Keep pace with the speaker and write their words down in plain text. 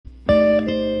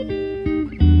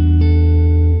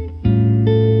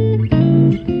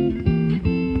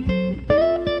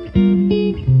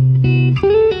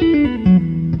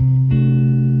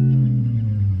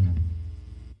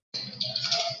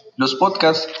Los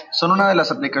podcasts son una de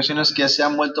las aplicaciones que se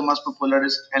han vuelto más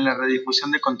populares en la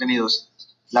redifusión de contenidos.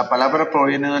 La palabra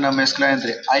proviene de una mezcla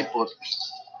entre iPod,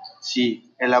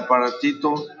 sí, el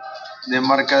aparatito de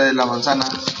marca de la manzana,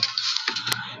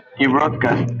 y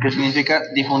broadcast, que significa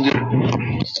difundir.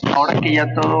 Ahora que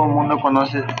ya todo el mundo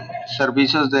conoce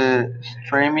servicios de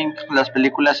streaming, las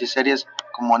películas y series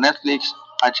como Netflix,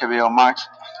 HBO Max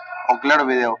o Claro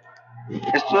Video,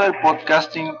 esto del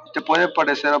podcasting te puede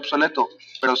parecer obsoleto,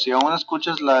 pero si aún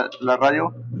escuchas la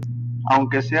radio,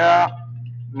 aunque sea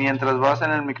mientras vas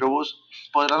en el microbús,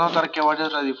 podrás notar que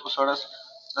varias radiodifusoras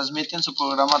transmiten su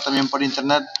programa también por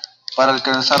internet para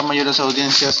alcanzar mayores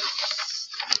audiencias.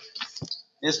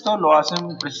 Esto lo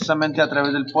hacen precisamente a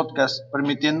través del podcast,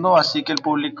 permitiendo así que el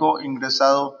público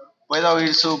ingresado pueda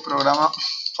oír su programa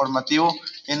formativo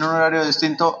en un horario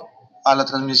distinto a la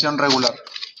transmisión regular.